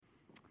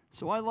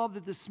So I love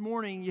that this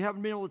morning you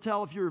haven't been able to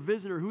tell if you're a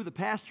visitor who the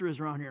pastor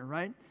is around here,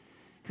 right?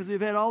 Because we've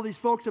had all these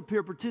folks up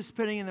here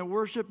participating in the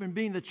worship and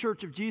being the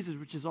church of Jesus,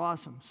 which is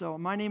awesome. So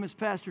my name is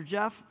Pastor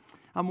Jeff.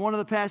 I'm one of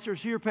the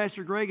pastors here.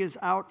 Pastor Greg is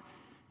out,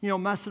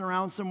 messing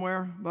around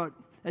somewhere, but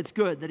it's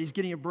good that he's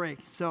getting a break.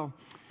 So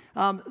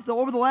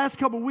over the last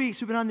couple of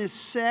weeks, we've been on this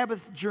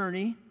Sabbath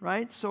journey,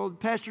 right? So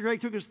Pastor Greg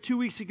took us 2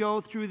 weeks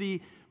ago through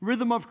the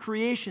rhythm of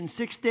creation.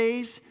 6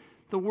 days,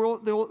 the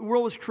world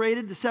was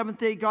created. The seventh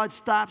day, God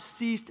stopped,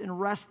 ceased, and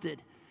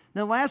rested.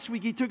 Then last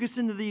week, he took us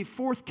into the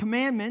fourth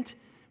commandment.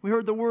 We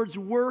heard the words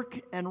work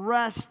and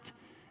rest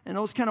and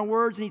those kind of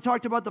words. And he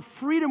talked about the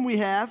freedom we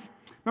have.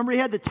 Remember, he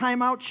had the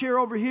timeout chair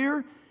over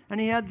here, and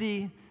he had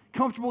the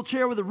comfortable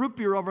chair with a root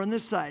beer over on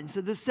this side. And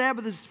so this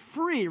Sabbath is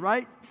free,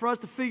 right, for us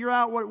to figure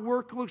out what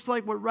work looks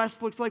like, what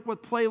rest looks like,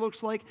 what play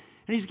looks like.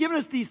 And he's given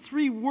us these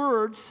 3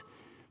 words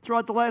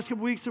throughout the last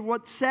couple weeks of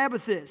what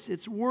Sabbath is.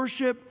 It's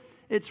worship,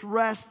 it's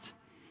rest,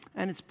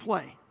 and it's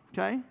play,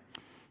 okay?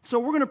 So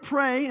we're going to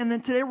pray, and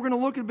then today we're going to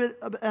look a bit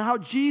at how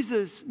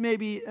Jesus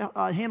maybe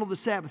handled the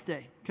Sabbath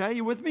day, okay?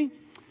 You with me?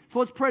 So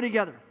let's pray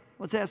together.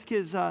 Let's ask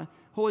his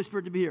Holy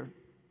Spirit to be here.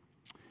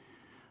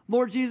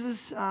 Lord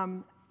Jesus,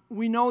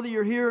 we know that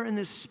you're here in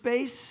this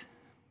space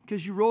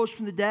because you rose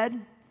from the dead,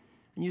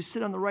 and you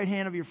sit on the right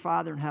hand of your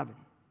Father in heaven.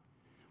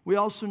 We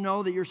also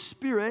know that your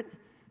Spirit,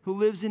 who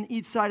lives in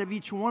each side of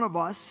each one of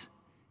us,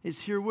 is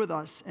here with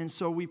us. And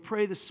so we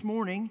pray this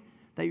morning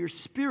that your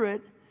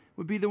Spirit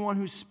would be the one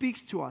who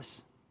speaks to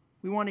us.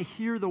 We want to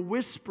hear the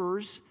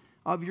whispers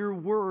of your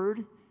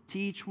word to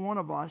each one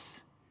of us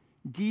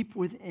deep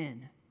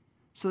within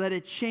so that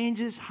it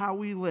changes how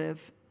we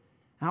live,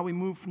 how we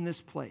move from this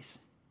place.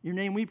 In your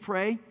name we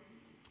pray.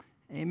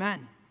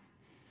 Amen.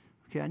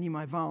 Okay, I need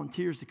my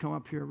volunteers to come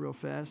up here real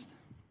fast.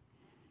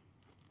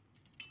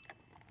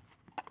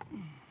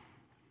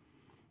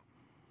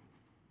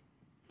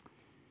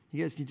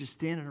 You guys can just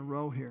stand in a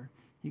row here.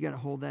 You got to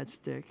hold that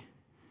stick.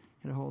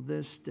 You got to hold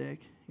this stick.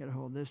 You got to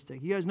hold this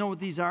stick. You guys know what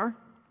these are?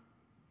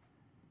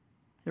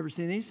 Ever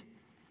seen these?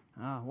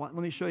 Let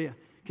me show you.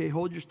 Okay,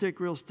 hold your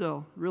stick real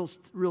still,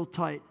 real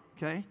tight.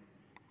 Okay,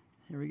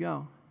 here we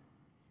go.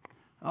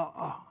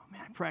 Oh,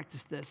 man, I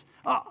practiced this.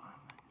 A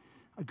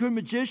good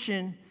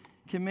magician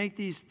can make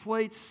these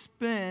plates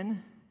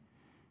spin,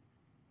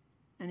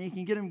 and he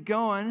can get them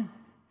going,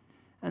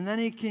 and then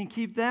he can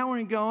keep that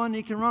one going.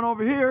 He can run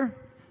over here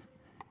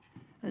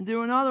and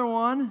do another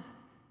one.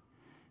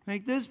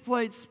 Make this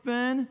plate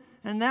spin,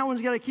 and that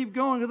one's got to keep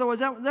going, otherwise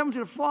that one's going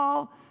to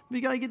fall. But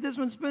you got to get this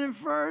one spinning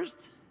first,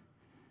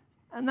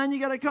 and then you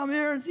got to come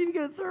here and see if you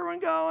get a third one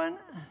going.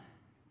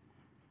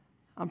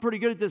 I'm pretty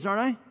good at this, aren't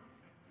I?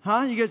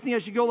 Huh? You guys think I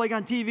should go like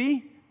on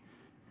TV?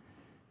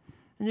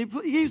 And you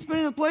keep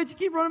spinning the plates, you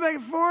keep running back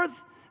and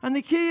forth, and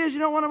the key is you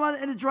don't want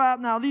them to dry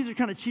up. Now, these are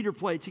kind of cheater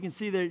plates. You can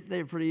see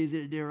they're pretty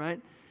easy to do,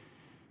 right?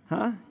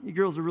 Huh? You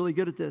girls are really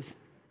good at this.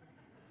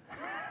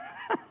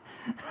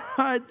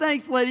 All right,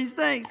 thanks, ladies,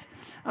 thanks.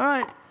 All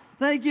right,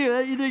 thank you.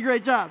 You did a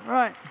great job. All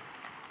right.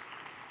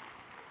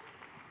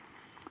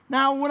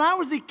 Now, when I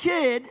was a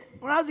kid,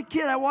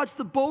 I watched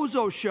the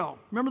Bozo Show.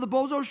 Remember the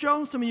Bozo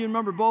Show? Some of you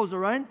remember Bozo,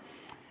 right?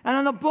 And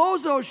on the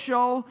Bozo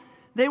Show,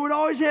 they would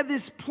always have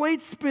this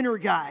plate spinner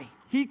guy.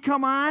 He'd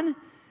come on,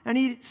 and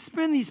he'd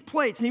spin these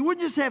plates. And he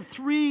wouldn't just have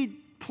 3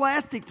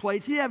 plastic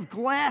plates. He'd have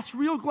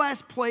real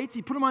glass plates.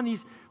 He'd put them on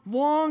these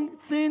long,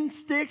 thin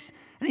sticks,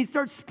 and he'd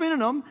start spinning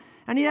them.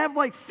 And he'd have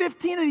like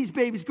 15 of these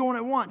babies going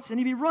at once. And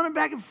he'd be running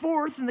back and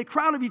forth, and the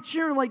crowd would be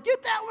cheering like,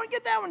 get that one,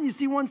 get that one. You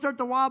see one start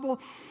to wobble.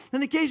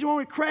 Then occasionally one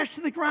would crash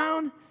to the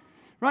ground.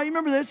 Right? You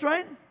remember this,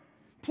 right?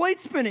 Plate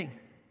spinning.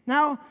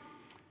 Now,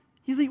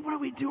 you think, what are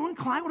we doing,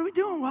 Clyde? What are we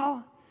doing?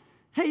 Well,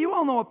 hey, you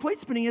all know what plate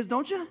spinning is,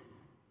 don't you?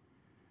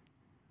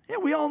 Yeah,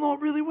 we all know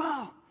it really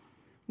well.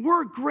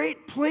 We're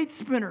great plate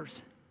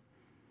spinners.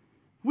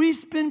 We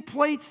spin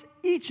plates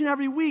each and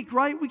every week,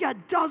 right? We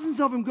got dozens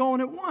of them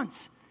going at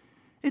once.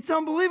 It's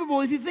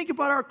unbelievable. If you think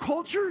about our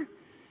culture,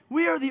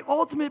 we are the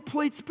ultimate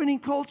plate spinning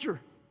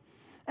culture.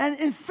 And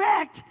in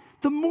fact,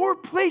 the more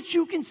plates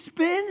you can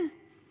spin,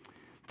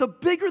 the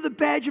bigger the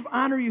badge of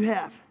honor you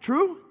have.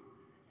 True?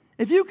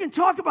 If you can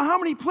talk about how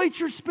many plates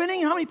you're spinning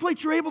and how many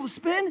plates you're able to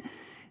spin,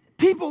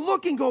 people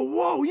look and go,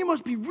 whoa, you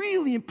must be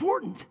really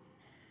important.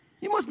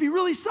 You must be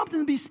really something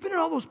to be spinning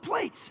all those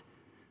plates,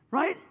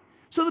 right?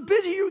 So the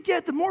busier you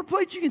get, the more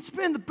plates you can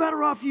spin, the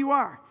better off you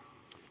are.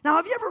 Now,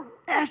 have you ever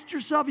asked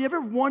yourself, you ever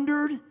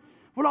wondered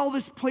what all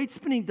this plate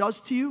spinning does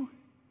to you?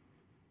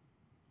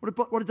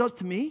 What it does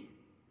to me?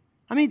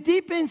 I mean,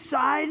 deep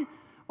inside,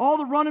 all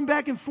the running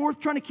back and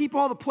forth, trying to keep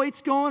all the plates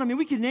going. I mean,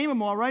 we could name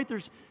them all, right?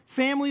 There's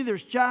family,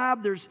 there's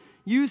job, there's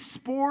youth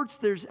sports,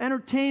 there's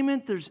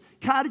entertainment, there's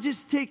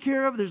cottages to take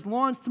care of, there's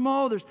lawns to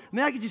mow.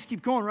 I could just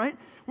keep going, right?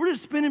 We're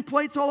just spinning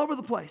plates all over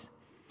the place.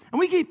 And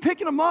we keep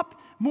picking them up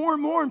more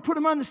and more and put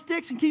them on the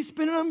sticks and keep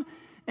spinning them,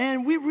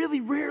 and we really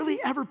rarely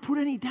ever put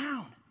any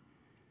down.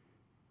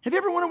 Have you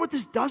ever wondered what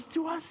this does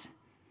to us?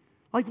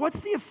 Like,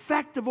 what's the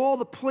effect of all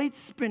the plate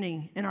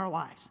spinning in our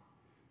lives?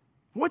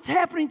 What's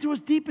happening to us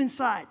deep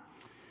inside?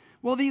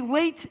 Well, the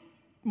late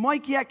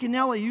Mike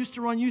Yaconelli used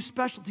to run Youth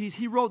Specialties.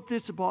 He wrote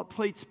this about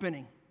plate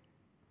spinning.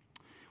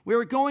 We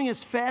are going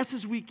as fast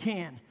as we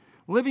can,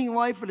 living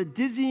life at a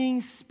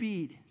dizzying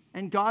speed,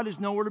 and God is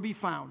nowhere to be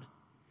found.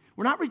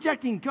 We're not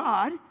rejecting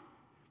God.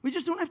 We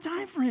just don't have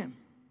time for him.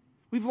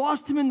 We've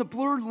lost him in the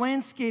blurred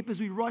landscape as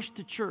we rush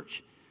to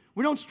church.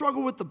 We don't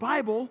struggle with the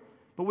Bible,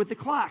 but with the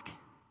clock.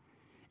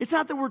 It's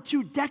not that we're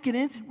too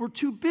decadent. We're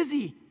too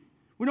busy.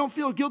 We don't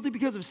feel guilty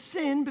because of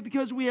sin, but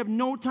because we have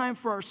no time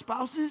for our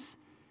spouses,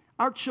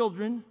 our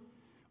children,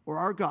 or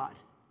our God.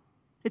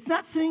 It's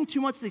not sinning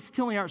too much that's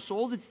killing our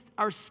souls. It's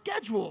our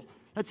schedule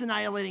that's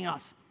annihilating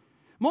us.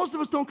 Most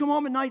of us don't come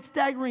home at night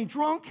staggering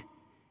drunk.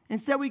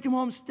 Instead, we come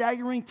home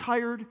staggering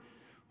tired,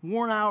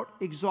 worn out,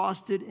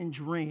 exhausted, and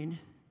drained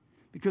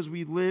because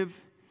we live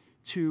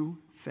too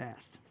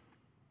fast.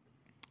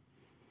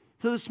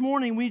 So this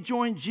morning, we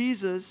joined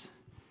Jesus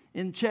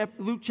in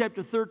Luke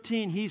chapter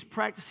 13. He's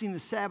practicing the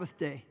Sabbath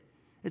day.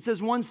 It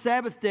says one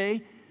Sabbath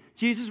day,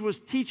 Jesus was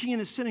teaching in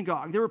a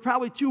synagogue. There were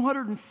probably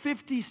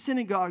 250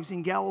 synagogues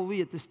in Galilee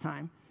at this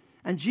time,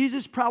 and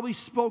Jesus probably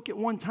spoke at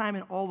one time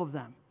in all of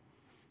them.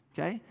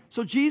 Okay?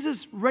 So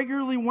Jesus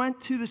regularly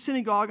went to the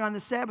synagogue on the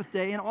Sabbath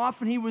day, and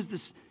often he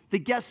was the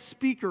guest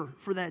speaker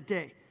for that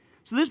day.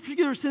 So this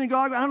particular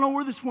synagogue, I don't know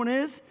where this one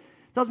is.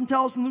 It doesn't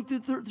tell us in Luke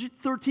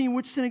 13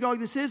 which synagogue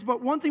this is,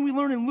 but one thing we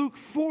learn in Luke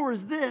 4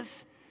 is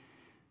this.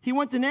 He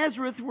went to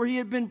Nazareth where he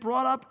had been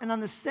brought up, and on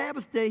the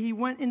Sabbath day he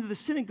went into the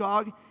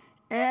synagogue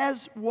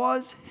as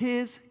was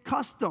his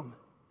custom.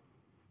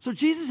 So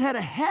Jesus had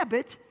a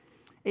habit,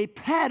 a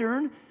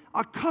pattern,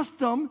 a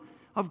custom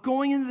of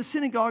going into the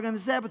synagogue on the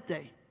Sabbath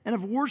day and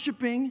of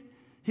worshiping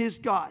his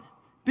God,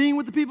 being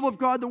with the people of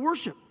God to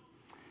worship.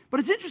 But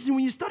it's interesting,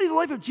 when you study the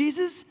life of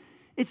Jesus,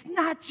 it's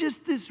not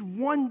just this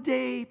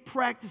one-day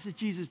practice that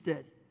Jesus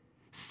did.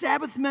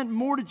 Sabbath meant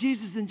more to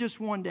Jesus than just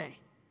one day.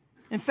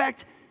 In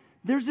fact,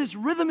 there's this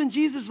rhythm in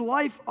Jesus'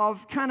 life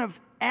of kind of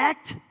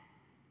act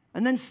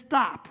and then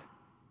stop,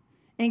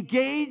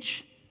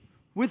 engage,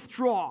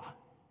 withdraw,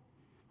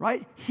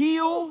 right?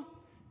 Heal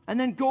and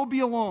then go be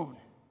alone.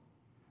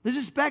 There's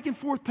this back and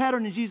forth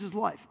pattern in Jesus'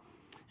 life.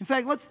 In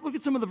fact, let's look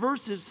at some of the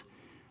verses.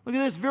 Look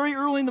at this. Very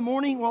early in the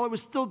morning, while it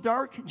was still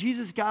dark,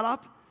 Jesus got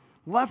up,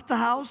 left the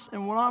house,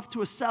 and went off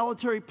to a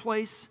solitary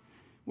place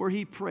where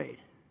he prayed.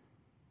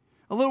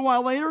 A little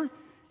while later,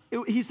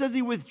 he says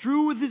he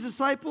withdrew with his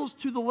disciples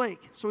to the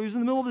lake. So he was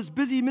in the middle of this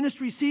busy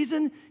ministry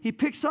season. He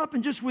picks up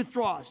and just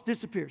withdraws,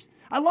 disappears.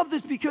 I love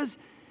this because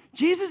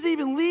Jesus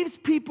even leaves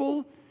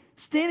people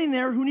standing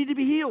there who need to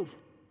be healed.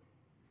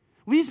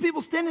 Leaves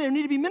people standing there who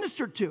need to be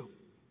ministered to.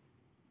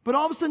 But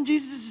all of a sudden,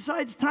 Jesus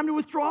decides it's time to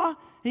withdraw, and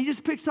he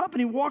just picks up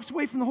and he walks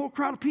away from the whole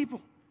crowd of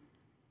people.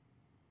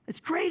 It's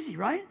crazy,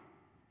 right?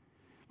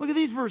 Look at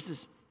these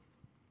verses.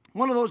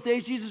 One of those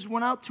days, Jesus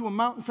went out to a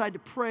mountainside to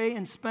pray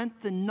and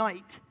spent the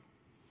night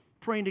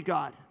praying to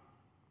God.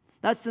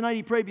 That's the night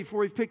he prayed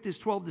before he picked his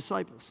 12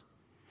 disciples.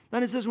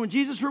 Then it says, when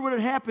Jesus heard what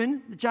had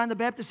happened, that John the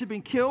Baptist had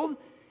been killed,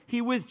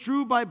 he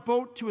withdrew by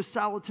boat to a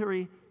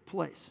solitary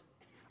place.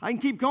 I can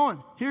keep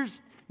going.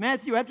 Here's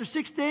Matthew. After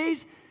 6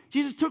 days,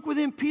 Jesus took with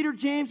him Peter,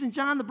 James, and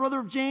John, the brother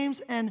of James,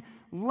 and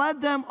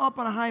led them up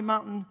on a high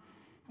mountain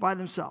by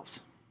themselves.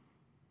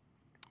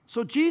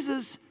 So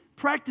Jesus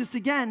practiced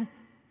again,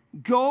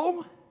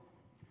 go,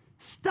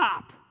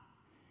 stop,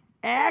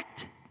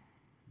 act,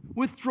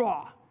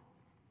 withdraw.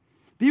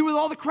 Be with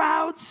all the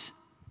crowds,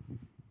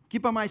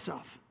 get by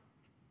myself.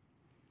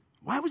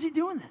 Why was he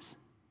doing this?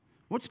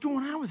 What's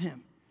going on with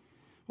him?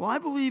 Well, I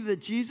believe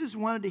that Jesus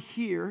wanted to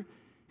hear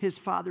his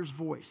Father's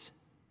voice.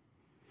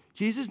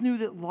 Jesus knew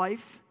that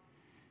life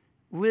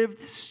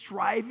lived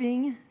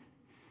striving,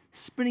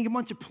 spinning a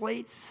bunch of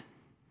plates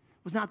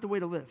was not the way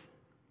to live.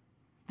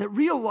 That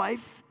real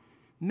life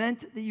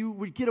meant that you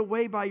would get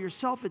away by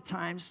yourself at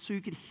times so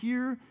you could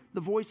hear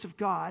the voice of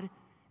God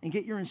and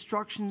get your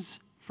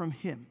instructions from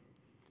him.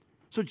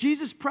 So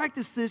Jesus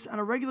practiced this on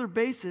a regular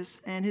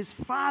basis, and his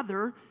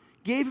Father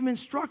gave him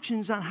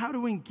instructions on how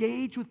to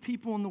engage with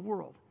people in the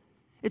world.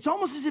 It's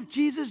almost as if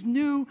Jesus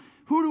knew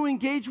who to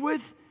engage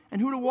with and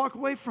who to walk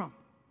away from,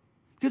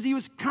 because he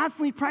was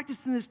constantly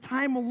practicing this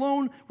time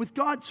alone with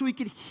God so he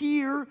could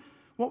hear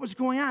what was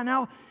going on.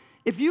 Now,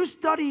 if you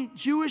study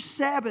Jewish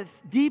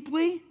Sabbath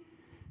deeply,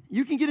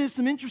 you can get into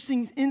some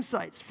interesting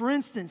insights. For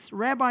instance,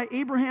 Rabbi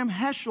Abraham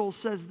Heschel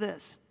says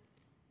this,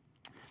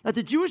 that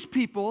the Jewish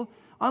people,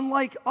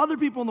 unlike other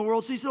people in the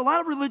world, so he said a lot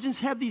of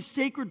religions have these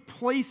sacred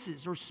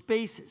places or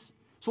spaces.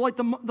 So like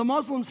the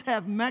Muslims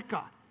have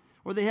Mecca,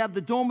 or they have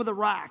the Dome of the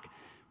Rock.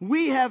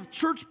 We have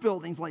church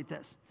buildings like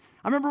this.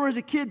 I remember as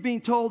a kid being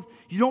told,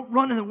 you don't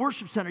run in the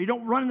worship center, you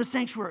don't run in the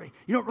sanctuary,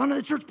 you don't run in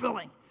the church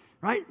building,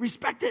 right?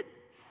 Respect it,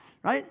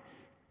 right?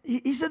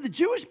 He said the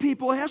Jewish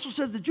people, Heschel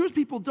says the Jewish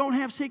people don't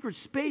have sacred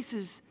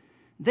spaces,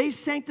 they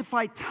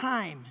sanctify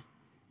time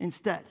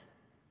instead.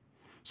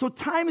 So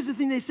time is the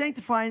thing they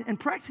sanctify, and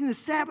practicing the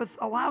Sabbath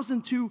allows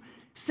them to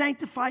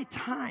sanctify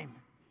time,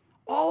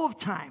 all of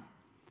time.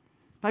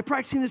 By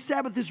practicing the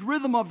Sabbath, this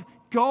rhythm of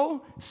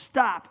go,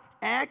 stop,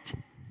 act,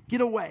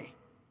 get away.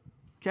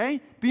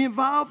 Okay? Be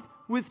involved,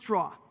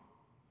 withdraw.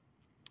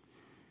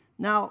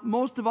 Now,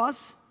 most of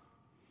us,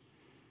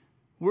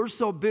 we're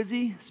so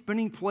busy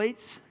spinning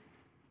plates,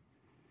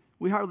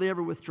 we hardly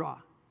ever withdraw.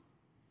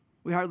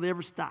 We hardly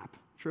ever stop.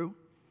 True?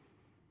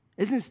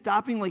 Isn't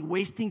stopping like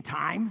wasting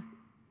time?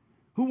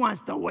 Who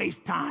wants to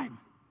waste time?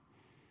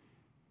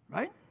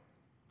 Right?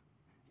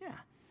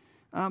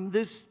 Yeah.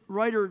 This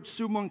writer,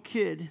 Sue Monk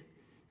Kidd,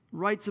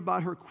 writes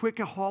about her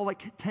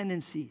quickaholic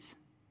tendencies.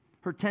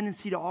 Her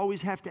tendency to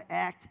always have to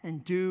act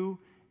and do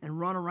and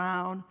run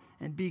around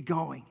and be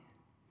going.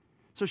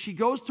 So she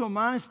goes to a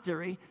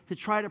monastery to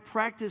try to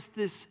practice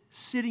this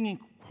sitting in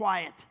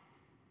quiet.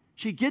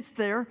 She gets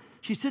there,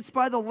 she sits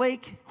by the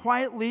lake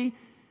quietly,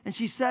 and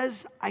she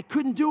says, I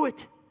couldn't do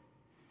it.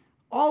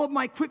 All of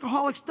my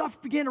quickaholic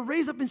stuff began to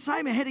raise up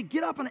inside me. I had to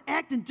get up and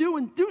act and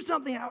do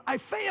something. I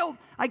failed.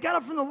 I got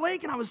up from the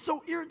lake, and I was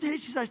so irritated.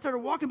 She said, I started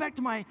walking back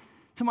to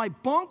my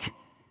bunk,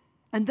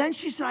 and then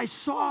she said, I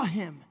saw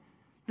him,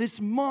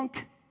 this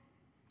monk,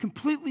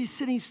 completely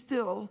sitting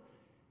still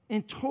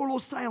in total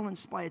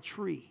silence by a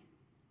tree,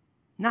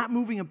 not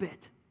moving a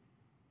bit.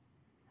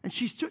 And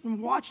she stood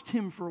and watched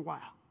him for a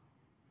while.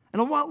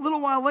 And a little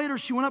while later,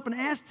 she went up and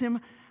asked him,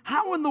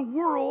 how in the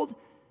world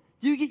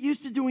do you get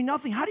used to doing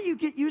nothing? How do you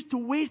get used to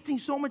wasting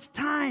so much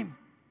time?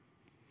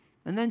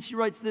 And then she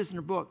writes this in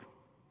her book.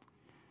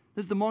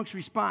 This is the monk's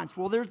response.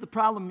 Well, there's the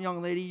problem,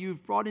 young lady.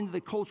 You've brought into the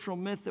cultural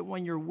myth that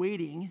when you're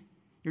waiting,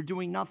 you're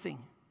doing nothing.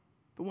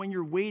 But when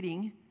you're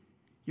waiting,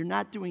 you're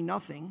not doing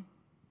nothing.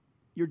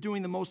 You're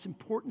doing the most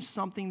important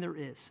something there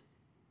is.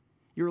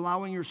 You're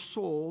allowing your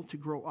soul to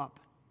grow up.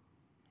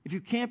 If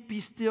you can't be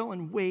still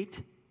and wait,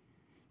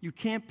 you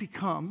can't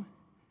become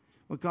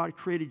what God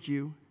created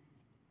you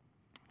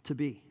to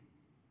be.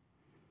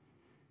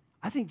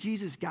 I think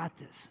Jesus got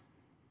this.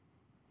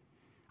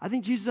 I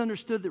think Jesus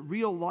understood that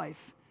real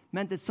life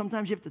meant that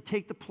sometimes you have to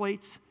take the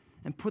plates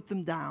and put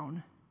them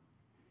down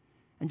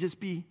and just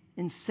be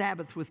in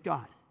Sabbath with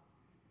God.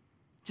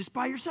 Just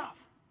by yourself.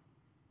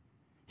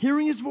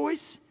 Hearing his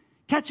voice,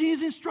 catching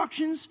his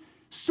instructions,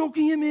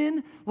 soaking him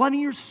in,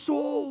 letting your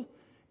soul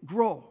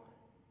grow.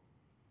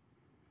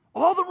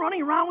 All the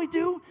running around we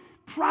do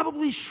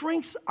probably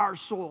shrinks our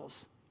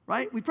souls,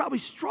 right? We probably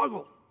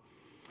struggle.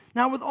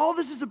 Now, with all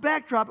this as a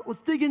backdrop,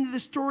 let's dig into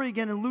this story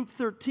again in Luke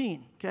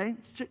 13, okay?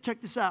 Check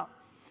this out.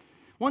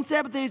 One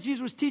Sabbath day as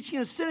Jesus was teaching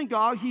in a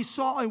synagogue, he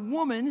saw a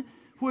woman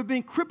who had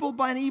been crippled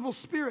by an evil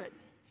spirit.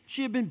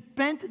 She had been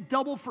bent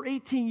double for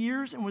 18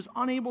 years and was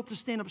unable to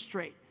stand up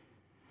straight.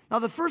 Now,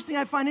 the first thing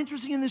I find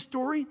interesting in this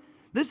story,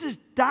 this is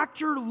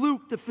Dr.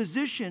 Luke, the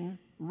physician,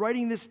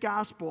 writing this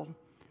gospel.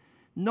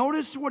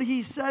 Notice what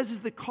he says is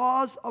the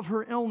cause of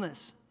her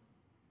illness.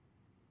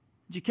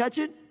 Did you catch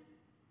it?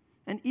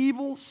 An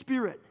evil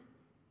spirit.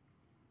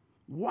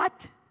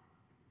 What?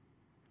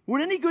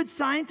 Would any good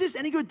scientist,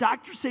 any good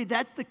doctor say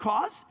that's the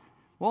cause?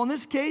 Well, in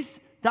this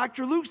case,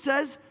 Dr. Luke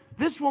says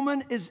this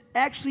woman is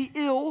actually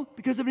ill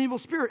because of an evil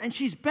spirit, and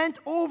she's bent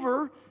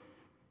over,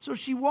 so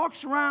she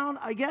walks around,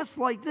 I guess,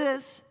 like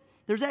this.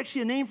 There's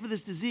actually a name for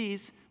this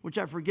disease, which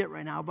I forget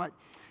right now,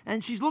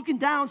 and she's looking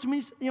down, so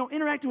means,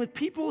 interacting with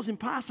people is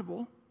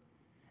impossible.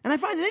 And I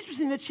find it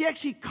interesting that she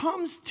actually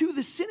comes to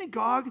the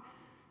synagogue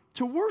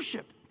to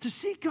worship, to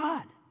seek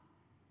God.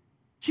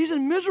 She's in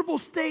a miserable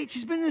state.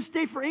 She's been in this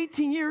state for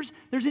 18 years.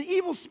 There's an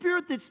evil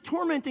spirit that's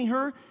tormenting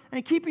her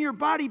and keeping her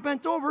body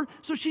bent over,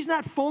 so she's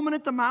not foaming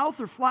at the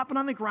mouth or flopping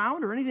on the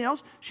ground or anything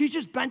else. She's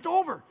just bent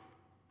over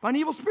by an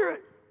evil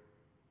spirit.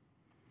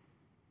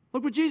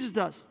 Look what Jesus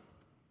does.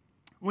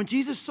 When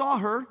Jesus saw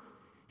her,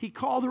 he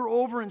called her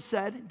over and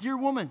said, "Dear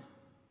woman,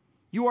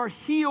 you are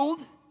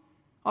healed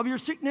of your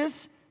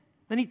sickness."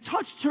 Then he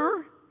touched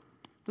her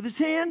with his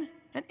hand,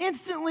 and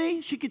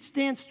instantly she could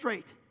stand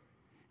straight.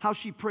 How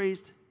she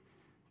praised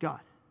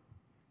God.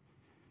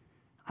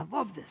 I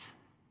love this.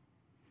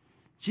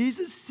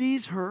 Jesus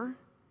sees her,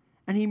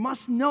 and he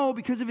must know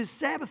because of his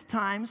Sabbath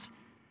times,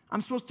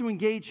 I'm supposed to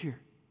engage here.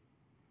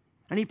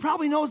 And he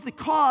probably knows the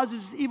cause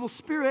is evil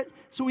spirit,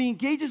 so he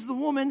engages the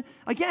woman.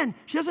 Again,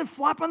 she doesn't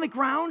flop on the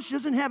ground. She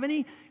doesn't have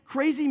any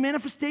crazy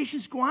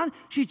manifestations go on.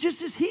 She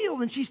just is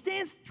healed, and she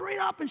stands straight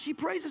up, and she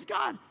praises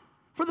God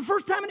for the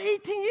first time in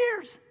 18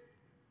 years.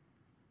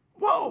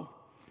 Whoa.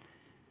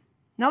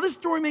 Now, this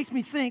story makes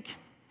me think,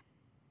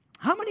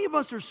 how many of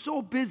us are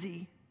so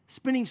busy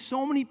spinning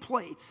so many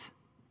plates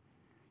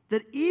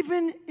that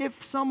even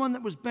if someone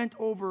that was bent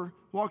over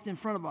walked in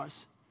front of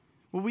us,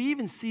 will we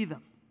even see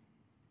them?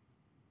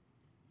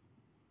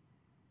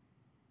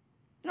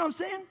 You know what I'm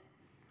saying?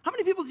 How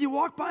many people do you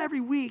walk by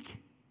every week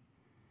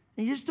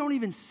and you just don't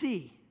even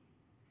see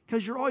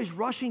because you're always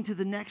rushing to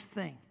the next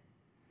thing?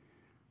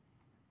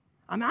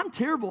 I'm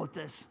terrible at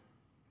this.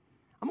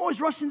 I'm always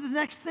rushing to the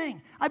next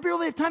thing. I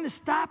barely have time to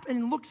stop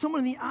and look someone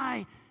in the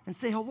eye and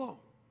say hello.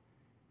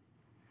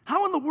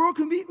 How in the world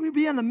can we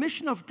be on the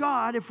mission of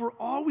God if we're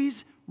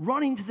always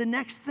running to the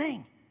next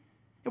thing?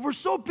 If we're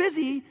so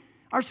busy,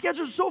 our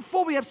schedules are so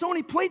full, we have so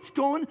many plates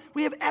going,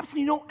 we have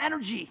absolutely no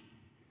energy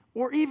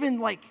or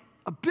even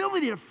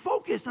ability to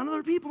focus on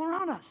other people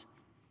around us.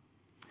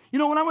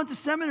 When I went to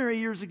seminary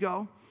years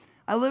ago,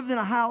 I lived in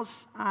a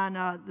house on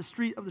the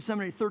street of the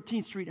seminary,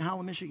 13th Street in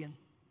Holland, Michigan.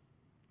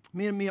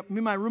 Me and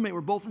my roommate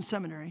were both in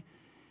seminary.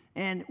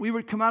 And we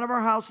would come out of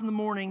our house in the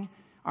morning.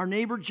 Our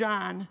neighbor,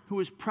 John, who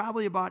was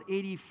probably about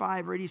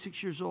 85 or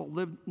 86 years old,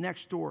 lived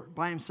next door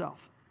by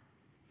himself.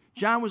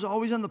 John was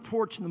always on the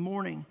porch in the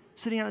morning,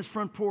 sitting on his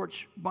front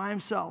porch by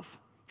himself,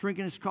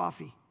 drinking his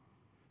coffee.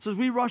 So as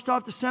we rushed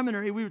off to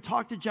seminary, we would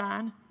talk to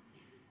John,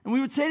 and we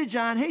would say to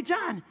John, hey,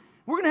 John,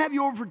 we're going to have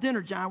you over for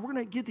dinner, John. We're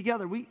going to get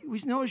together. We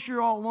notice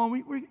you're all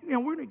alone. We're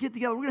going to get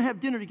together. We're going to have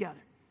dinner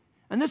together.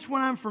 And this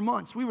went on for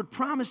months. We would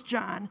promise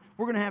John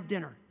we're going to have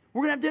dinner.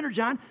 We're going to have dinner,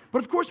 John. But,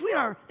 of course, we had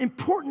our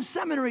important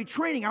seminary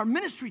training, our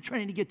ministry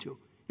training to get to. You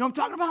know what I'm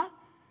talking about?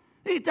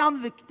 They get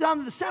down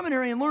to the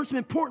seminary and learn some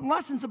important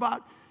lessons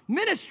about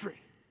ministry.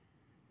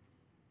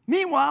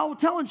 Meanwhile, we're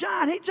telling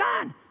John, hey,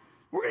 John,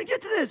 we're going to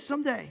get to this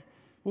someday.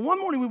 Well, one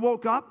morning we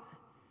woke up,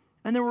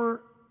 and there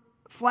were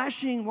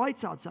flashing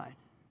lights outside.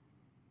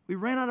 We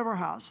ran out of our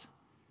house.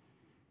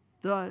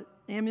 The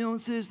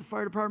ambulances, the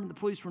fire department, the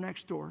police were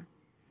next door.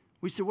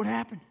 We said, what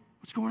happened?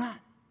 What's going on?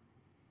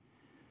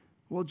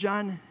 Well,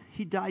 John,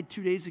 he died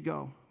 2 days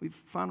ago. We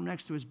found him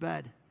next to his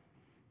bed.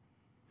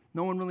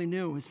 No one really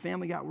knew. His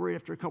family got worried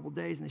after a couple of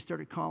days, and they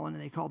started calling,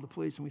 and they called the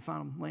police, and we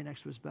found him laying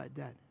next to his bed,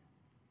 dead.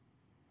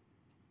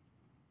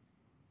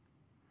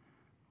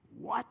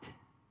 What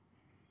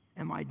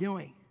am I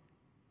doing?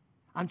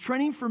 I'm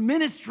training for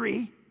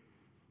ministry,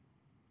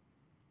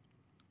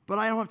 but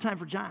I don't have time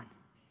for John.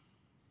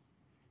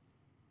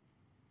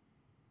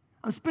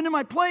 I'm spinning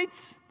my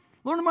plates,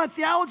 learning my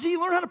theology,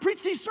 learning how to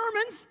preach these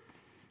sermons,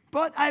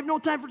 but I have no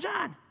time for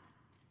John.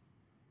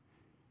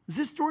 Does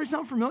this story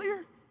sound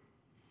familiar?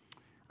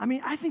 I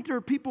mean, I think there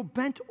are people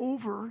bent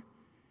over,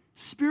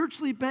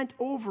 spiritually bent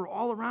over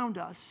all around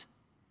us,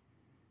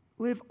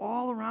 live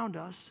all around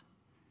us,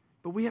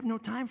 but we have no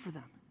time for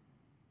them.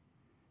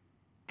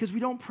 Because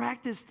we don't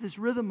practice this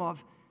rhythm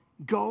of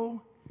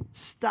go,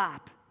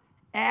 stop,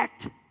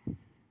 act,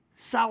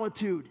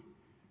 solitude,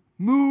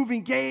 move,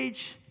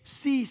 engage,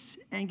 cease,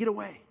 and get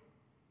away.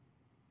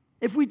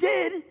 If we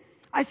did,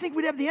 I think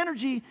we'd have the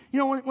energy. You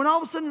know, when all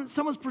of a sudden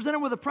someone's presented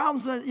with a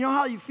problem, you know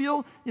how you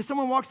feel? If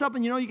someone walks up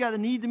and you know you got a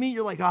need to meet,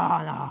 you're like, no,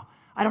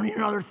 I don't need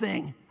another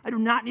thing. I do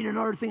not need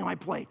another thing on my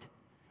plate.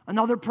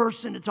 Another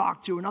person to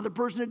talk to, another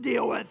person to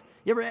deal with.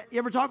 You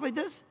ever talk like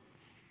this?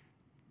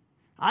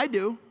 I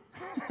do.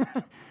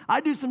 I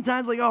do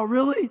sometimes like, oh,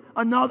 really?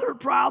 Another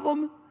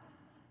problem?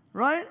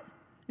 Right?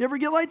 You ever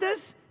get like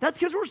this? That's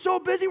because we're so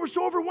busy, we're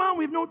so overwhelmed,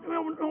 we have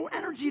no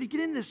energy to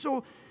get in this.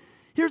 So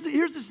here's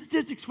the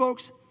statistics,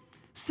 folks.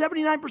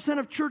 79%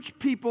 of church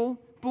people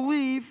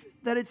believe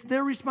that it's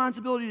their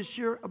responsibility to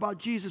share about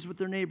Jesus with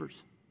their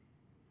neighbors.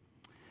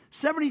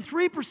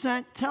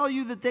 73% tell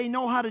you that they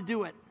know how to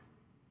do it.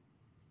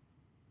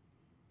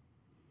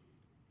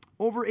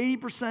 Over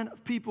 80%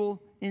 of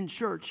people in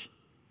church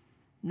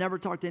never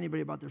talk to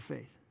anybody about their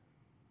faith.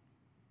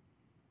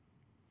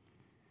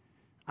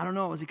 I don't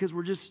know, is it because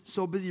we're just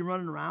so busy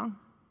running around?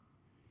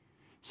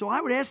 So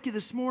I would ask you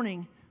this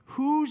morning,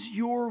 who's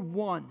your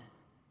one?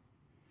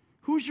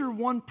 Who's your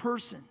one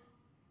person?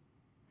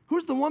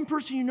 Who's the one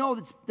person you know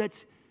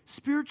that's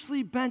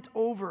spiritually bent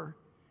over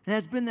and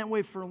has been that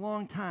way for a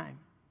long time?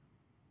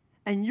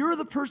 And you're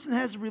the person that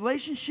has the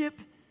relationship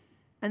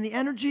and the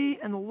energy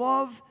and the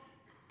love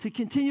to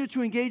continue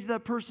to engage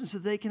that person so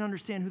they can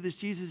understand who this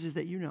Jesus is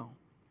that you know.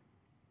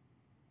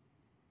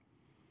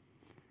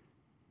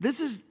 This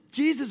is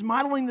Jesus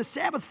modeling the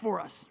Sabbath for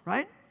us,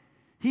 right?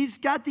 He's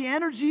got the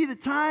energy, the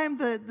time,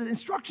 the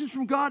instructions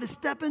from God to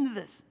step into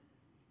this.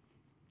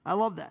 I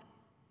love that.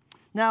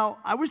 Now,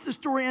 I wish the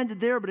story ended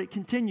there, but it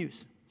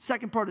continues.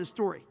 Second part of the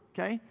story,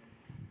 okay?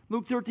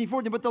 Luke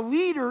 13:14. But the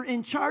leader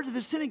in charge of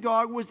the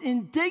synagogue was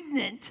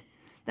indignant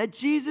that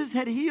Jesus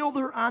had healed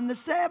her on the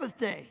Sabbath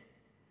day.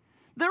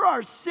 There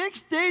are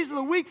 6 days of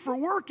the week for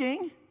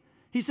working,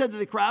 he said to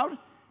the crowd.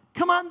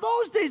 Come on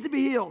those days to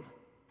be healed,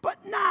 but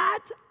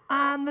not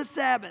on the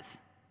Sabbath.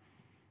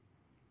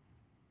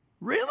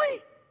 Really?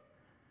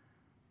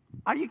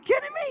 Are you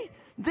kidding me?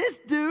 This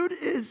dude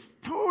is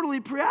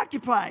totally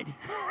preoccupied.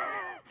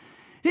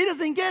 He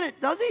doesn't get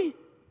it, does he?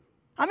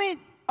 I mean,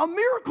 a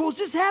miracle has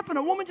just happened.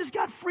 A woman just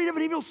got freed of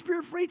an evil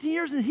spirit for 18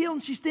 years and healed,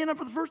 and she's standing up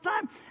for the first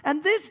time.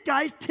 And this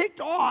guy's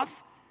ticked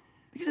off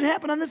because it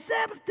happened on the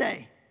Sabbath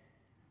day.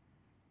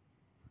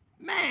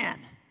 Man,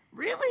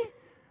 really?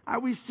 Are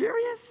we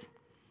serious?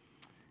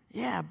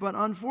 Yeah, but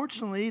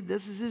unfortunately,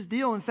 this is his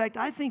deal. In fact,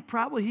 I think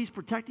probably he's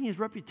protecting his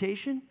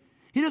reputation.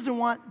 He doesn't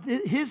want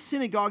his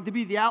synagogue to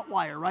be the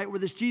outlier, right, where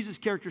this Jesus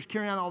character is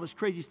carrying on all this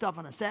crazy stuff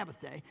on a Sabbath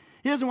day.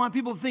 He doesn't want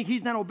people to think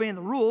he's not obeying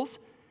the rules.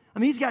 I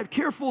mean, he's got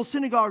careful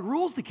synagogue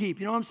rules to keep,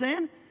 you know what I'm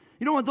saying?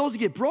 You don't want those to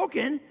get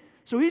broken,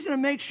 so he's going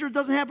to make sure it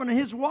doesn't happen on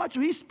his watch, so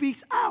he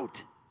speaks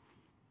out.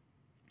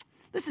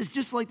 This is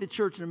just like the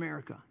church in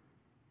America.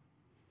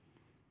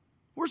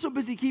 We're so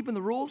busy keeping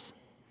the rules,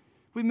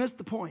 we missed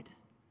the point.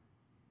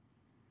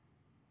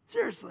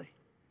 Seriously.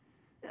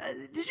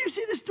 Did you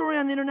see this story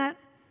on the internet?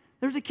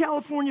 There's a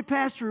California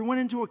pastor who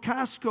went into a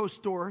Costco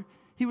store.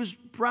 He was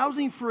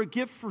browsing for a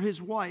gift for his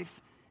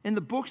wife, in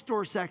the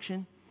bookstore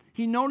section,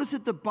 he noticed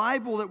that the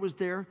Bible that was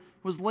there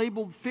was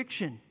labeled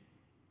fiction.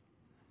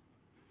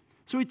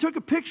 So he took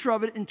a picture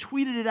of it and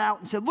tweeted it out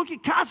and said, "Look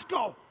at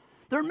Costco.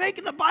 They're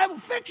making the Bible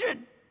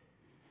fiction."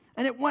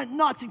 And it went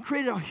nuts and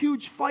created a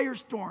huge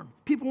firestorm.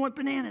 People went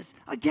bananas.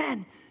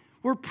 Again,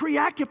 we're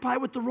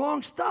preoccupied with the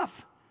wrong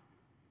stuff.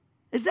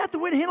 Is that the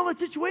way to handle that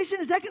situation?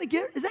 Is that going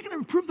to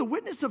improve the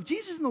witness of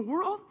Jesus in the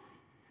world?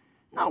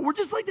 No, we're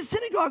just like the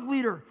synagogue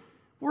leader.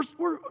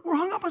 We're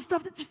hung up on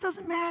stuff that just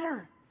doesn't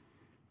matter.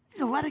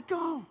 You let it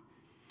go.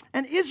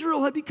 And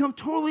Israel had become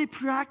totally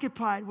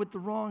preoccupied with the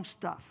wrong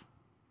stuff.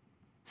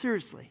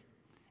 Seriously.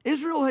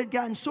 Israel had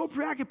gotten so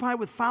preoccupied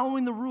with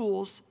following the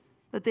rules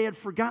that they had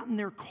forgotten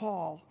their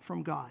call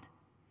from God.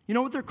 You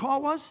know what their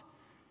call was?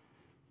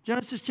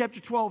 Genesis chapter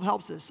 12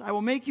 helps us. "I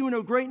will make you into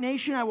a great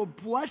nation. I will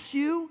bless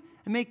you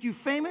and make you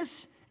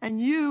famous,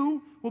 and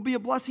you will be a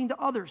blessing to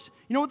others."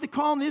 You know what the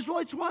call on the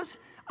Israelites was?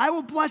 "I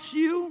will bless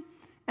you,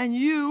 and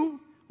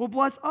you will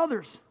bless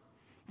others."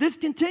 This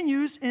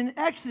continues in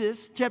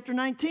Exodus chapter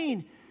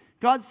 19.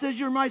 God says,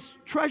 "You're my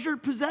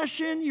treasured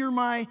possession. You're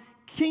my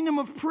kingdom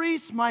of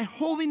priests, my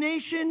holy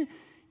nation.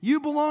 You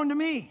belong to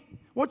me."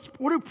 What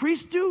do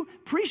priests do?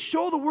 Priests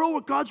show the world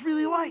what God's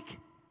really like.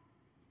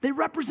 They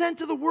represent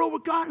to the world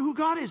who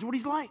God is, what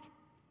he's like.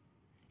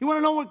 You want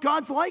to know what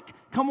God's like?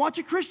 Come watch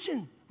a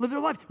Christian live their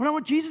life. You want to know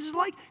what Jesus is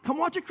like? Come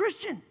watch a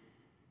Christian.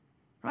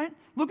 Right?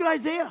 Look at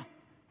Isaiah.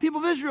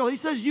 People of Israel, he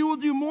says, "You will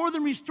do more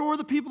than restore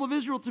the people of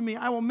Israel to me.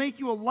 I will make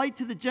you a light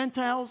to the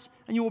Gentiles,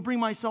 and you will bring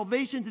my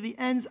salvation to the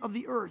ends of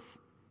the earth."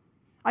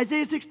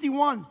 Isaiah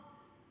 61.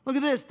 Look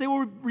at this. "They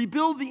will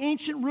rebuild the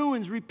ancient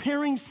ruins,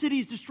 repairing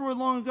cities destroyed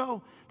long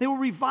ago. They will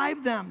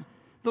revive them,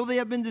 though they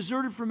have been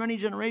deserted for many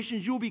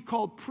generations. You will be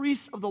called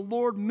priests of the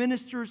Lord,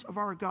 ministers of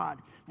our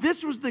God."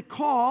 This was the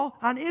call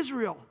on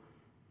Israel.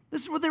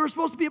 This is what they were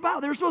supposed to be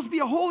about. They were supposed to be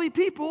a holy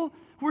people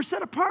who were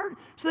set apart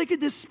so they could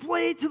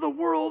display to the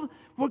world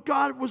what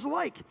God was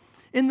like.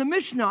 In the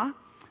Mishnah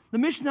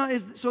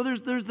is, so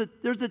there's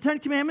the Ten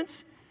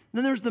Commandments, and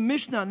then there's the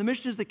Mishnah, and the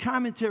Mishnah is the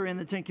commentary on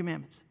the Ten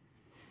Commandments.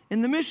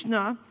 In the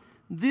Mishnah,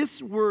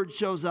 this word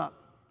shows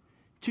up,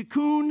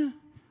 tikkun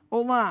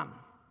olam.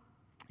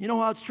 You know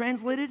how it's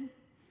translated?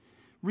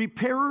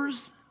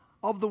 Repairers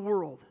of the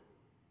world.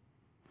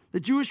 The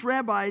Jewish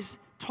rabbis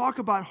talk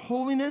about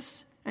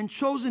holiness and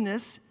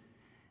chosenness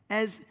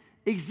as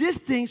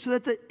existing so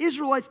that the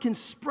Israelites can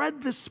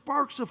spread the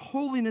sparks of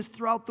holiness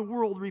throughout the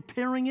world,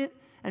 repairing it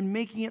and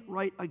making it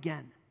right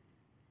again.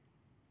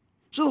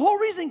 So the whole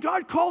reason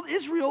God called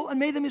Israel and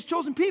made them his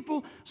chosen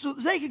people so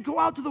they could go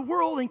out to the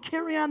world and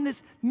carry on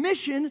this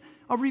mission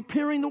of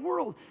repairing the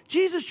world.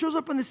 Jesus shows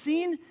up on the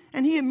scene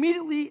and he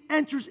immediately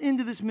enters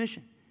into this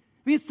mission.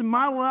 He begins to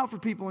model it out for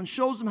people and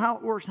shows them how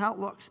it works, how it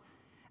looks.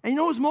 And you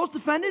know who's most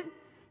offended?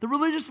 The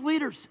religious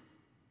leaders,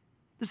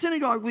 the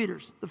synagogue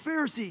leaders, the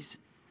Pharisees.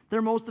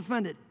 They're most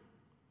offended.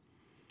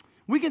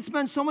 We can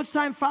spend so much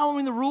time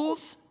following the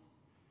rules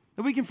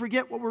that we can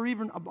forget what we're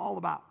even all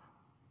about.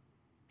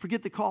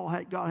 Forget the call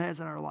God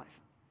has in our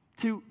life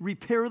to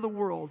repair the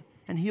world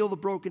and heal the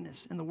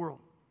brokenness in the world.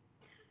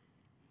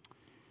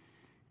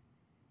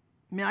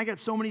 Man, I got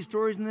so many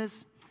stories in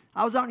this.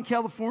 I was out in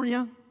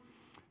California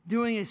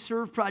doing a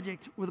serve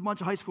project with a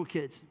bunch of high school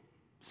kids.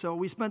 So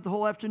we spent the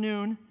whole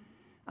afternoon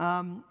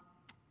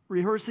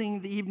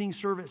rehearsing the evening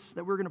service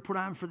that we're going to put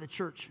on for the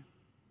church.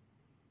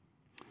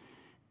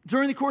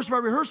 During the course of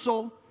our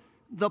rehearsal,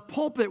 the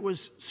pulpit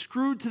was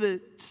screwed to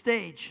the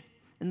stage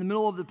in the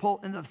middle of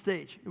the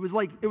stage. It was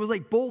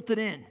like bolted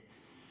in,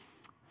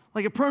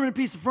 like a permanent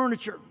piece of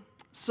furniture.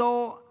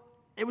 So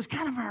it was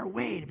kind of in our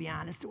way, to be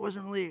honest. It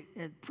wasn't really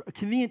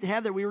convenient to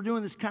have there. We were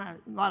doing this kind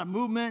of a lot of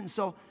movement, and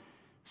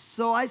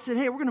so I said,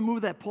 "Hey, we're going to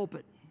move that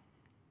pulpit."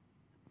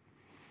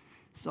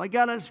 So I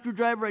got out a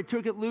screwdriver, I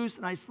took it loose,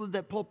 and I slid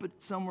that pulpit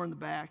somewhere in the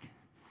back.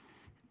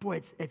 Boy,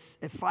 it's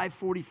at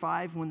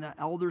 5:45 when the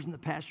elders and the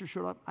pastor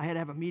showed up. I had to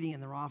have a meeting in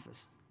their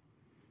office.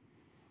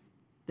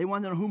 They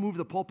wanted to know who moved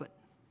the pulpit.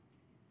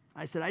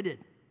 I said, "I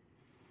did."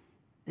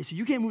 They said,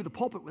 "You can't move the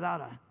pulpit without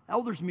an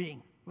elders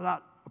meeting,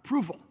 without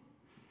approval."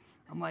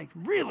 I'm like,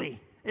 "Really?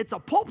 It's a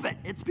pulpit.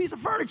 It's a piece of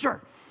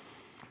furniture."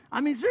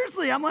 I mean,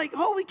 seriously, I'm like,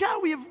 holy cow,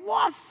 we have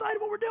lost sight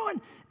of what we're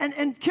doing.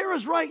 And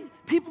Kara's right.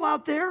 People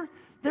out there,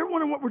 they're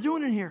wondering what we're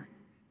doing in here.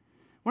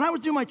 When I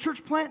was doing my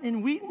church plant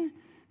in Wheaton,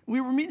 we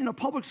were meeting in a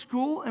public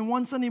school, and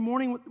one Sunday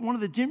morning, one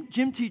of the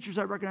gym teachers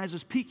I recognized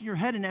was peeking her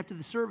head in after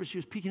the service. She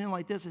was peeking in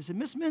like this. I said,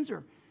 "Miss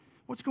Minzer,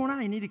 what's going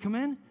on? You need to come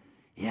in?"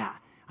 "Yeah,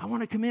 I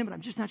want to come in, but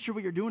I'm just not sure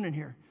what you're doing in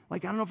here.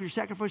 Like, I don't know if you're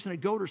sacrificing a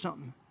goat or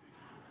something."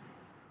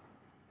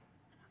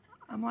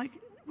 I'm like,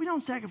 "We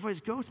don't sacrifice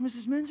goats,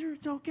 Mrs. Minzer.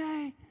 It's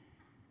okay."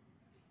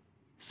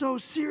 So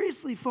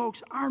seriously,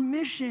 folks, our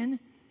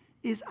mission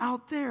is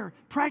out there.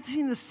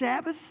 Practicing the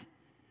Sabbath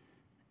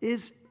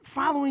is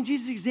following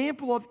Jesus'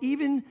 example of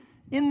even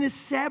in this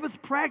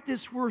Sabbath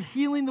practice, we're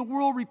healing the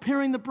world,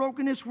 repairing the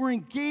brokenness. We're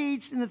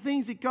engaged in the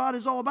things that God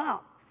is all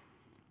about.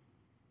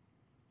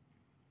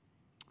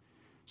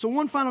 So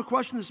one final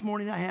question this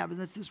morning I have, and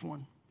that's this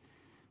one.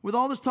 with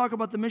all this talk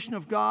about the mission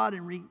of God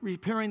and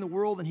repairing the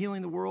world and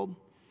healing the world,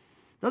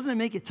 doesn't it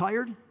make you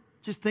tired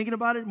just thinking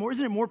about it?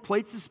 Isn't it more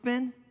plates to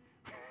spin?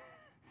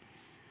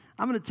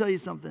 I'm going to tell you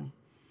something.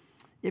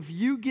 If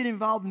you get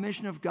involved in the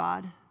mission of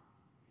God,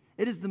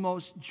 it is the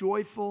most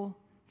joyful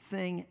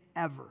thing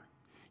ever.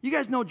 You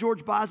guys know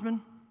George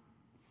Bosman?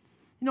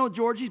 You know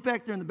George? He's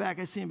back there in the back.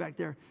 I see him back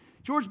there.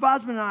 George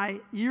Bosman and I,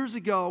 years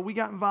ago, we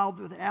got involved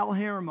with Al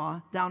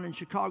Harima down in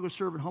Chicago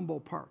Serve in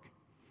Humboldt Park.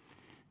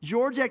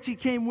 George actually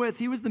came with,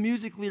 he was the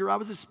music leader, I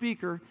was a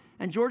speaker,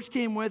 and George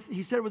came with,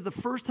 he said it was the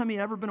first time he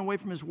had ever been away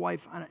from his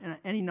wife on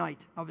any night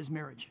of his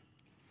marriage.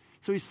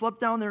 So he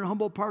slept down there in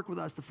Humboldt Park with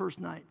us the first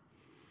night.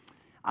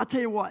 I'll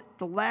tell you what,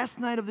 the last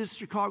night of this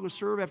Chicago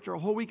Serve, after a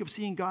whole week of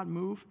seeing God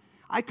move,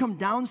 I come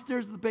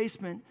downstairs to the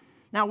basement.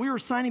 Now, we were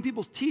signing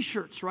people's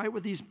T-shirts, right,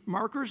 with these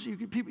markers.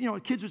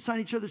 Kids would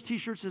sign each other's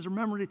T-shirts as a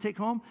memory to take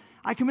home.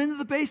 I come into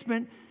the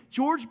basement.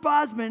 George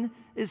Bosman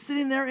is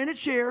sitting there in a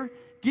chair,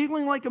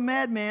 giggling like a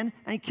madman,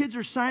 and kids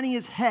are signing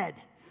his head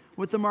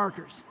with the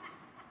markers.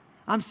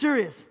 I'm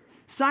serious.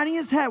 Signing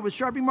his head with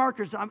Sharpie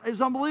markers. It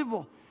was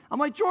unbelievable. I'm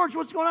like, George,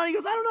 what's going on? He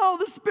goes, I don't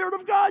know. The Spirit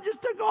of God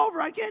just took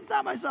over. I can't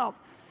stop myself.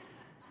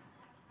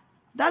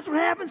 That's what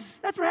happens.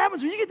 That's what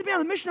happens when you get to be on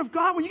the mission of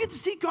God, when you get to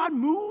see God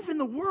move in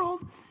the world.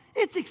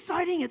 It's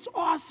exciting. It's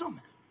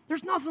awesome.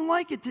 There's nothing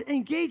like it to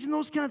engage in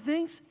those kind of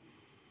things.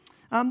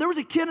 There was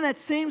a kid in that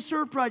same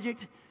Serve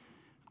project.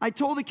 I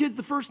told the kids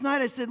the first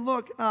night, I said,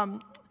 look,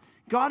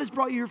 God has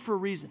brought you here for a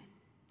reason.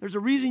 There's a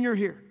reason you're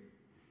here.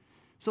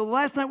 So the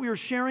last night we were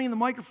sharing the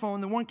microphone,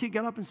 the one kid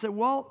got up and said,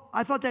 well,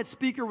 I thought that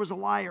speaker was a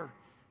liar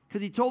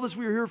because he told us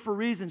we were here for a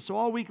reason. So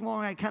all week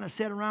long I kind of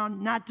sat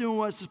around not doing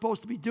what I was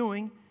supposed to be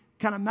doing,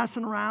 kind of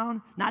messing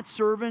around, not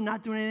serving,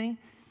 not doing anything.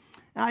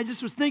 And I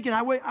just was thinking,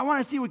 I want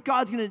to see what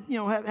God's going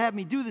to have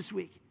me do this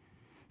week.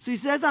 So he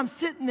says, I'm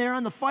sitting there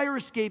on the fire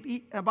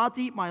escape about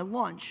to eat my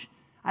lunch.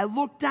 I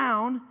look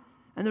down,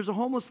 and there's a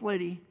homeless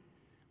lady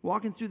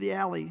walking through the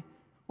alley,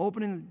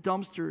 opening the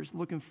dumpsters,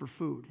 looking for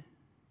food.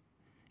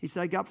 He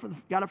said, I got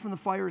up from the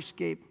fire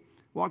escape,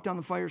 walked down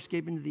the fire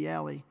escape into the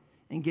alley,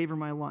 and gave her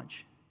my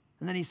lunch.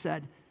 And then he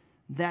said,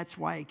 that's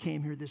why I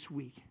came here this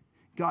week.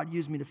 God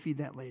used me to feed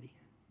that lady.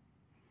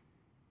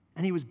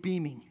 And he was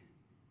beaming.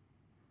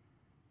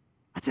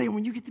 I tell you,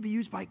 when you get to be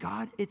used by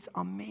God, it's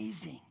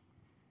amazing.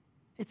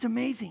 It's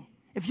amazing.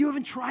 If you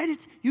haven't tried it,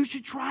 you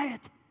should try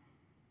it.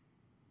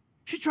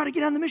 You should try to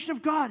get on the mission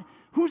of God.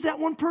 Who's that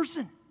one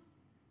person?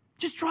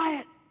 Just try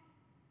it.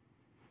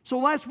 So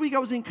last week I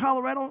was in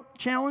Colorado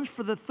Challenge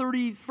for the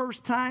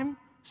 31st time,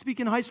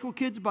 speaking to high school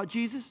kids about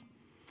Jesus.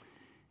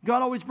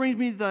 God always brings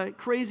me the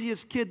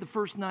craziest kid the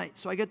first night.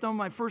 So I get done with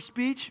my first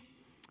speech,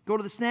 go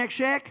to the snack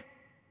shack,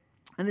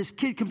 and this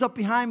kid comes up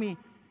behind me.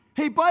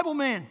 Hey, Bible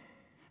man.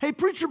 Hey,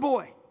 preacher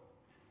boy.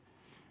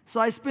 So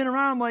I spin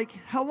around. I'm like,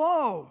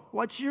 hello,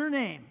 what's your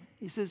name?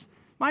 He says,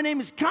 my name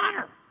is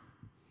Connor.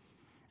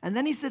 And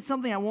then he said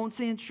something I won't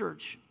say in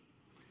church.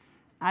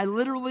 I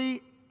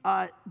literally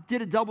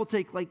did a double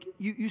take, like,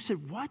 you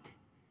said what?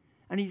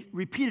 And he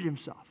repeated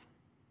himself.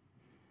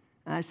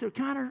 And I said,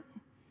 Connor,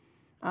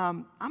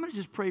 I'm going to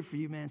just pray for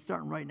you, man,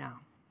 starting right now.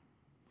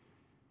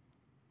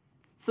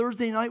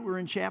 Thursday night, we're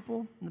in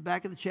chapel, in the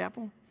back of the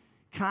chapel.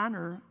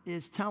 Connor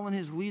is telling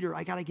his leader,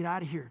 I got to get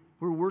out of here.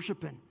 We're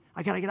worshiping.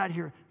 I got to get out of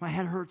here. My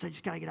head hurts. I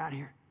just got to get out of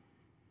here.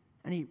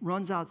 And he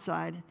runs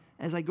outside.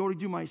 As I go to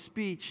do my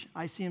speech,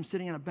 I see him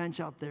sitting on a bench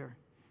out there.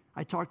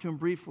 I talked to him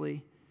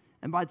briefly.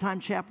 And by the time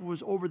chapel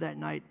was over that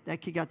night,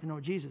 that kid got to know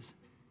Jesus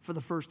for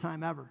the first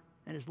time ever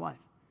in his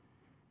life.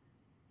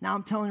 Now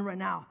I'm telling you right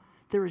now,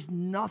 there is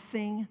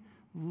nothing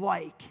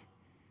like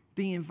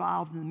being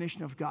involved in the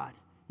mission of God.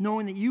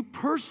 Knowing that you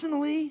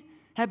personally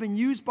have been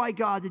used by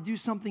God to do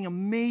something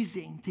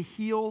amazing to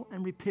heal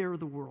and repair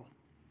the world.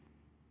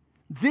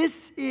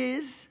 This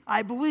is,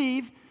 I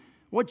believe,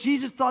 what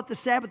Jesus thought the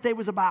Sabbath day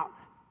was about.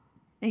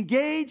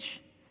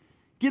 Engage,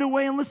 get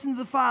away and listen to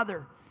the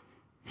Father.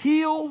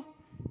 Heal,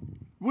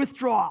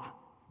 withdraw,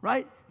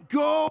 right?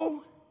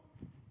 Go,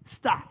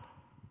 stop.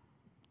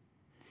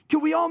 Can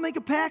we all make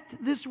a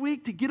pact this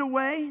week to get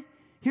away,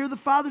 hear the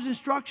Father's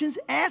instructions,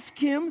 ask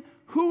Him,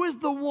 who is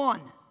the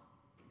one?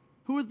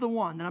 Who is the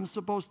one that I'm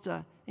supposed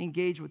to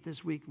engage with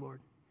this week,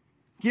 Lord?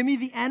 Give me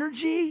the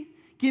energy.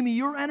 Give me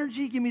your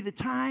energy. Give me the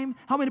time.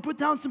 Help me to put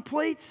down some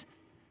plates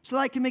so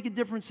that I can make a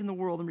difference in the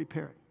world and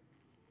repair it.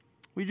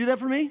 Will you do that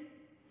for me?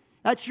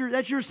 That's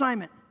your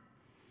assignment.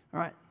 All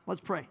right,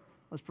 let's pray.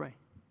 Let's pray.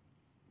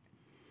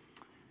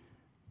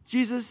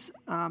 Jesus,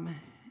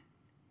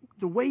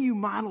 the way you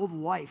modeled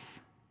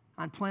life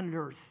on planet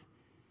Earth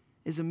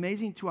is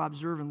amazing to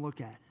observe and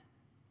look at.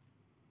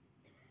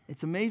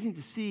 It's amazing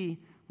to see,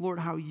 Lord,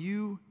 how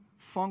you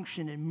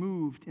functioned and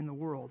moved in the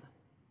world.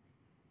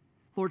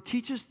 Lord,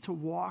 teach us to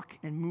walk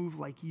and move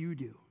like you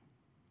do,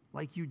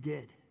 like you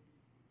did.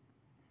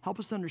 Help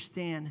us to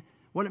understand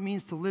what it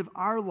means to live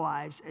our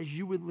lives as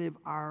you would live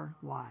our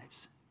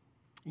lives.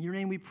 In your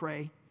name we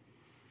pray.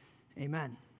 Amen.